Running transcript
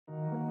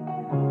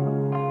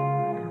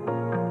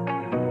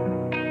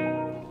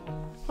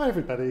Hi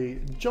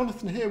everybody,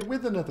 Jonathan here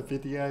with another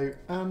video,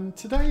 and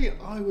today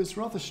I was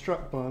rather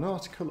struck by an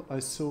article I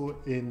saw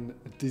in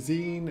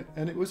Dezeen,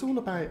 and it was all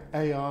about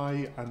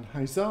AI and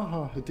how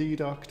Zaha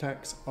Hadid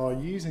Architects are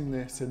using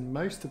this in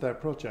most of their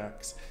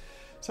projects.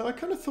 So I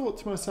kind of thought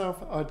to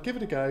myself I'd give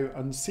it a go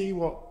and see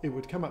what it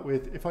would come up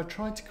with if I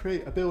tried to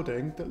create a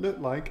building that looked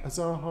like a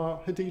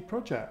Zaha Hadid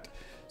project.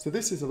 So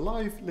this is a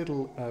live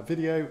little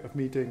video of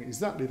me doing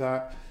exactly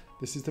that.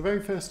 This is the very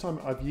first time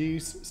I've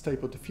used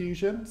Stable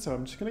Diffusion, so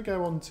I'm just going to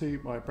go onto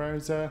my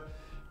browser.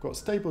 I've got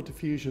Stable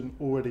Diffusion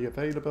already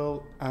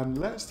available, and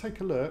let's take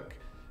a look.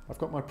 I've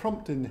got my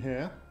prompt in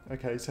here.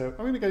 Okay, so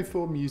I'm going to go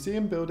for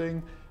museum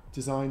building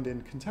designed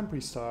in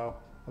contemporary style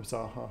of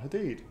Zaha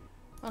Hadid.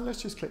 And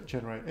let's just click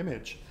generate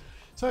image.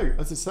 So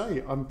as I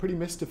say, I'm pretty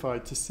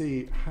mystified to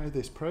see how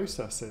this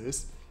process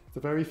is.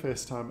 The very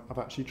first time I've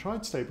actually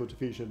tried Stable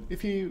Diffusion.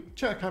 If you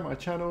check out my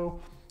channel,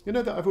 you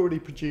know that I've already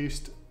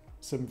produced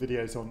some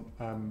videos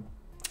on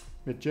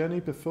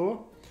Midjourney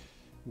before.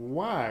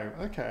 Wow,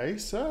 okay,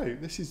 so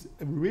this is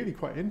really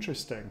quite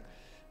interesting.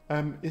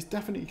 It's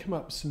definitely come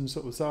up some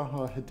sort of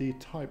Zaha Hadid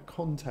type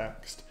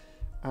context,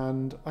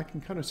 and I can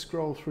kind of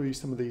scroll through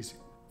some of these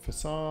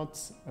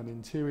facades and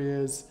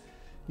interiors.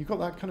 You've got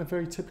that kind of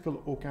very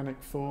typical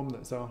organic form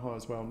that Zaha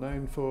is well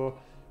known for,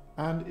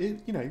 and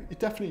it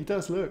definitely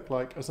does look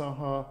like a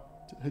Zaha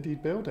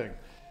Hadid building.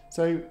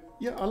 So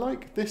yeah, I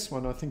like this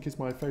one. I think is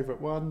my favorite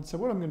one. So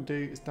what I'm going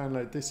to do is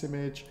download this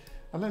image,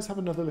 and let's have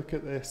another look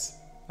at this.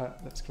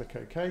 Let's click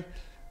OK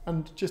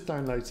and just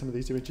download some of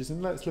these images,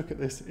 and let's look at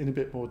this in a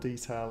bit more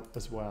detail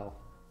as well.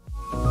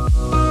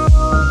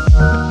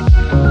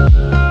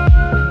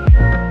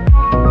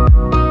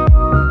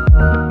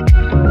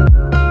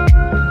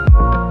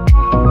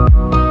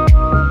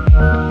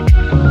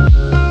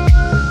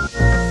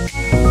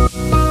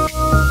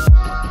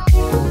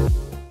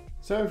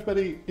 So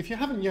everybody, if you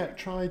haven't yet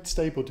tried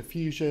Stable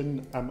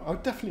Diffusion, I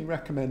would definitely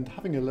recommend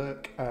having a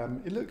look.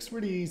 It looks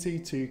really easy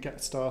to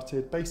get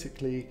started.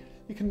 Basically,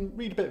 you can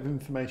read a bit of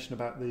information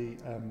about the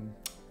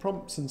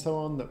prompts and so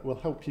on that will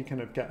help you kind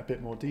of get a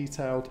bit more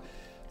detailed.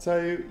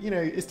 So,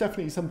 it's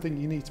definitely something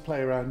you need to play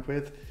around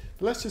with.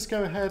 But let's just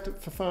go ahead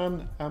for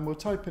fun, and we'll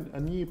type in a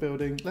new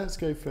building. Let's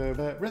go for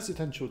the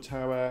residential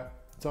tower,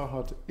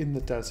 Zaha in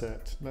the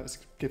desert. Let's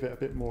give it a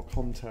bit more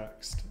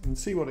context and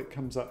see what it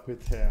comes up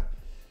with here.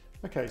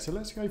 Okay, so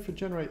let's go for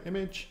generate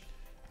image,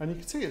 and you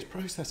can see it's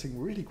processing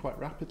really quite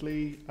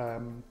rapidly.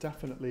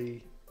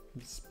 Definitely,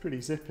 it's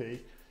pretty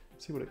zippy.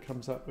 See what it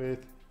comes up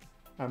with.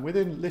 And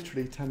within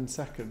literally 10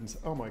 seconds,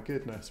 oh my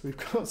goodness, we've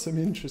got some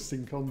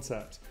interesting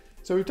concepts.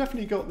 So we've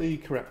definitely got the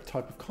correct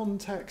type of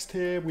context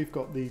here. We've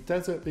got the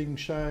desert being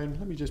shown.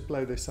 Let me just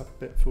blow this up a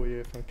bit for you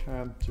if I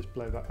can, just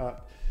blow that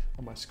up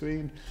on my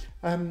screen.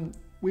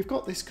 We've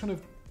got this kind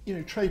of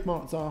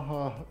trademark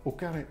Zaha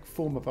organic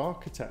form of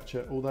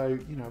architecture, although,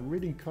 I'm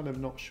really kind of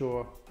not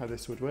sure how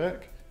this would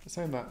work.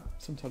 Saying that,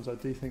 sometimes I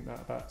do think that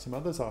about some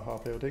other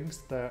Zaha buildings.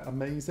 They're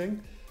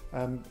amazing,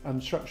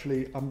 and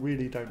structurally, I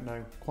really don't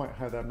know quite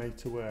how they're made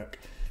to work.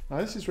 Now,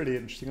 this is really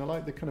interesting. I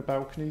like the kind of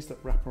balconies that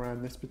wrap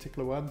around this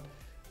particular one.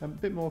 A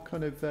bit more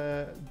kind of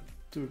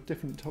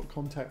different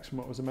context from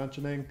what I was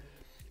imagining.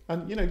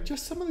 And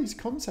just some of these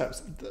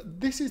concepts,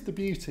 this is the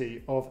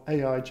beauty of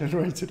AI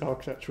generated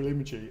architectural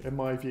imagery in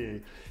my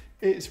view.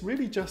 It's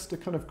really just a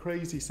kind of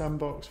crazy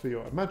sandbox for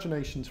your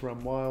imagination to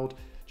run wild,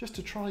 just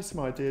to try some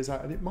ideas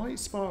out, and it might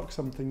spark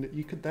something that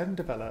you could then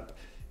develop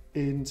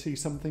into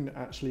something that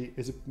actually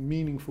is a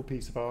meaningful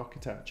piece of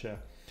architecture.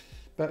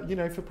 But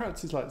for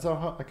practices like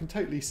Zaha, I can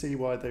totally see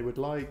why they would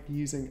like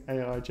using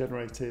AI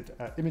generated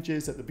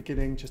images at the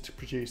beginning just to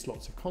produce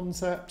lots of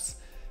concepts.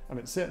 And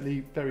it's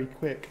certainly very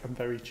quick and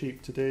very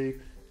cheap to do,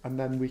 and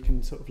then we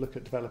can sort of look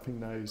at developing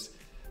those.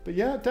 But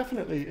yeah,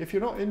 definitely, if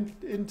you're not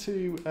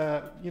into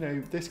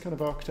this kind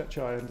of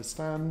architecture, I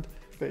understand,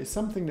 but it's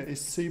something that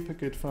is super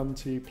good fun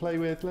to play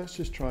with. Let's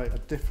just try a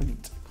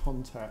different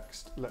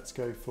context. Let's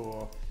go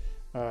for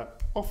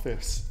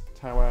office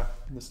tower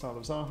in the style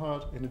of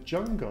Zaha in a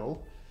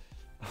jungle.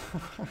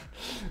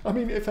 I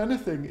mean, if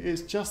anything,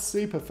 it's just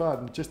super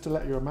fun just to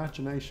let your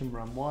imagination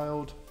run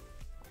wild,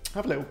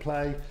 have a little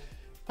play.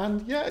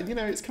 And yeah,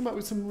 it's come up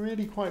with some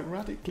really quite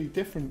radically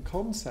different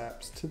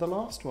concepts to the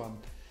last one.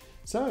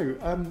 So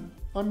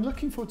I'm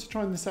looking forward to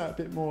trying this out a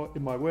bit more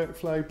in my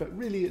workflow, but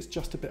really it's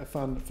just a bit of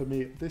fun for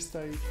me at this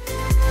stage.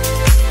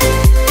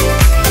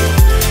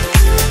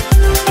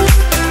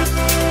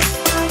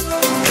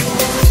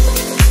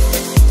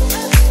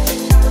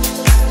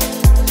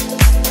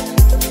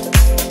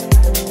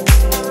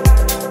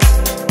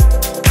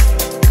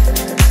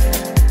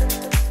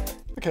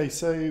 Okay,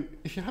 so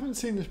if you haven't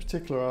seen this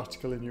particular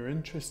article and you're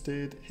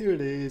interested, here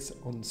it is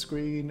on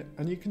screen,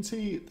 and you can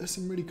see there's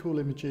some really cool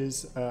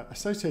images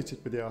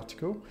associated with the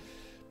article.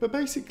 But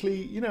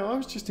basically, I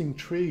was just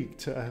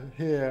intrigued to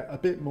hear a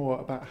bit more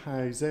about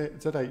how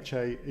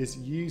ZHA is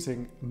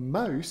using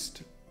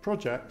most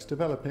projects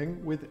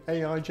developing with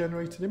AI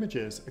generated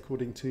images,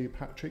 according to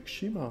Patrik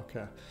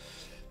Schumacher.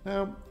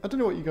 Now, I don't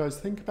know what you guys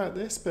think about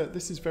this, but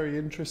this is very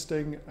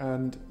interesting,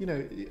 and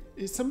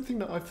it's something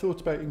that I've thought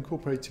about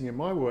incorporating in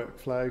my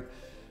workflow.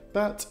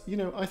 But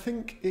I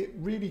think it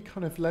really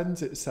kind of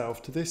lends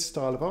itself to this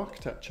style of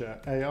architecture,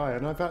 AI,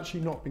 and I've actually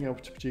not been able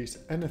to produce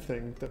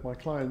anything that my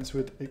clients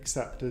would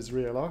accept as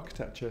real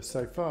architecture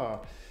so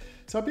far.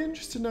 So I'd be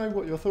interested to know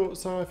what your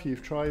thoughts are if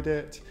you've tried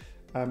it,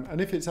 and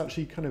if it's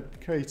actually kind of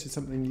created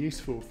something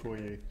useful for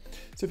you.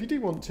 So if you do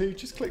want to,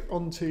 just click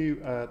onto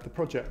the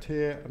project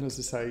here, and as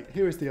I say,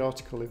 here is the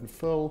article in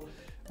full,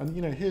 and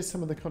here's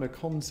some of the kind of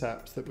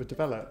concepts that were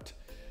developed.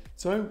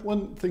 So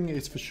one thing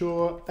is for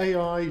sure,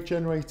 AI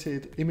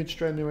generated image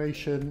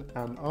generation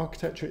and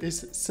architecture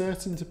is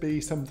certain to be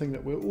something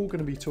that we're all going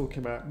to be talking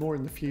about more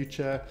in the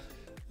future.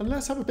 And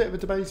let's have a bit of a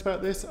debate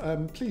about this.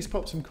 Please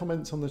pop some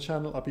comments on the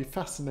channel. I'd be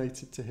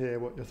fascinated to hear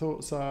what your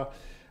thoughts are.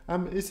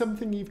 Is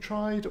something you've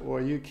tried or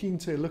are you keen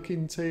to look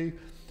into?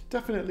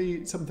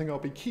 Definitely something I'll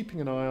be keeping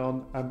an eye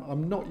on.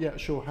 I'm not yet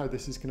sure how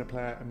this is going to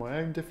play out in my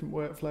own different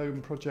workflow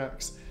and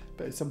projects,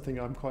 but it's something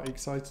I'm quite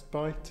excited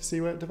by to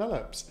see where it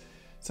develops.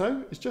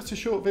 So it's just a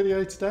short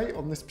video today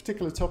on this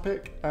particular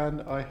topic,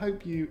 and I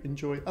hope you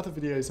enjoy other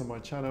videos on my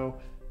channel.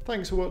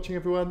 Thanks for watching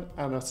everyone,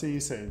 and I'll see you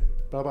soon.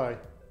 Bye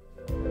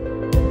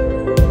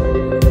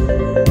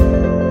bye.